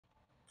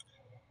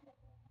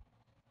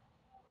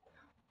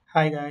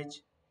Hi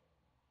guys,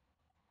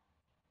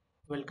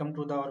 welcome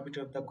to the Orbit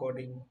of the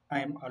Coding.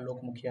 I am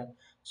Alok Mukhya.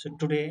 So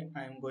today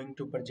I am going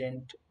to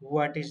present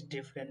what is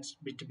difference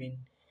between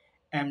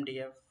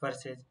MDF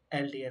versus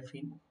LDF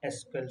in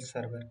SQL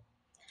Server.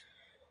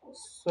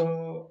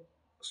 So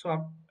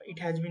it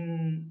has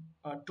been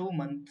 2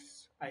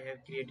 months. I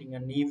have creating a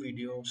new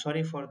video.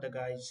 Sorry for the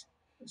guys.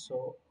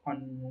 So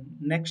on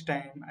next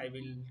time I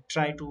will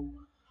try to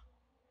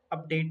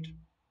update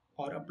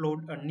or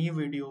upload a new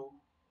video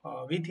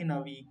within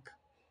a week.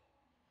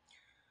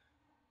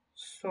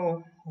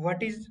 So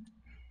what is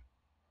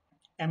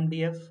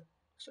MDF.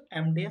 So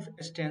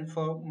MDF stands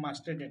for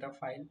master data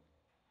file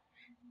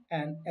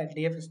and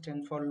LDF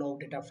stands for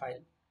log data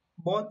file.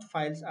 Both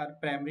files are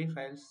primary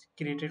files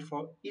created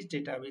for each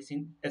database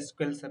in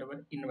SQL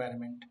Server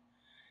environment.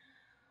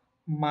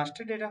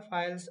 Master data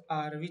files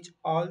are which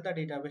all the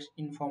database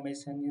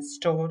information is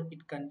stored.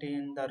 It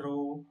contains the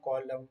row,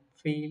 column,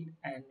 field,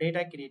 and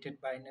data created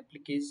by an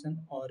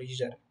application or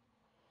user.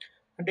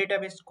 A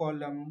database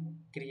column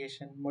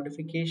creation,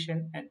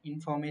 modification, and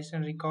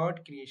information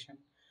record creation.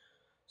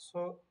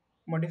 So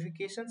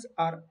modifications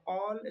are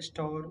all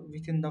stored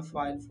within the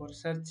file for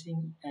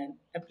searching and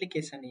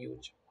application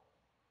use.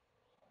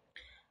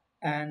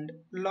 And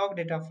log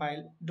data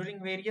file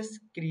during various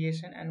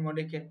creation and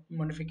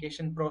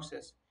modification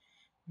process.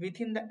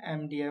 Within the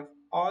MDF,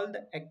 all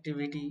the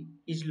activity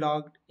is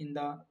logged in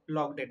the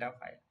log data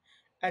file.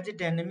 As a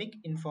dynamic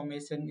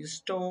information is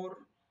stored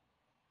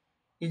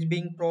is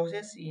being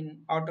processed in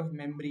out of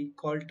memory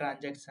called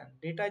transaction.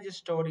 Data is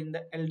stored in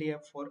the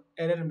LDF for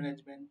error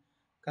management.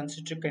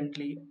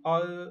 Consequently,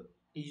 all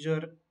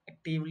user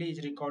actively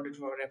is recorded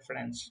for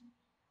reference.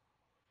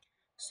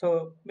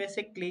 So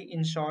basically,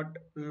 in short,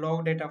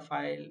 log data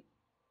file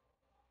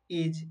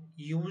is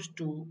used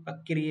to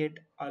create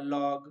a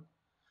log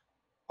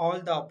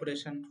all the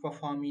operation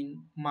performed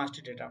in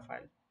master data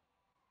file.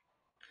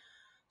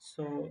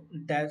 So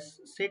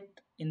that's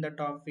it in the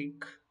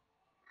topic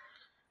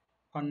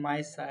on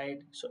my side.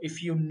 So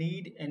if you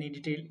need any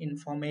detailed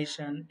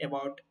information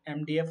about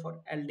MDF or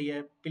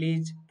LDF,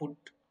 please put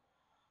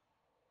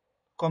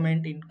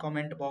comment in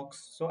comment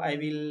box. So I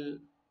will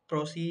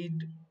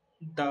proceed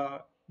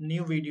the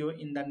new video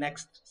in the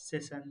next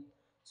session.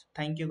 So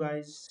thank you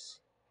guys.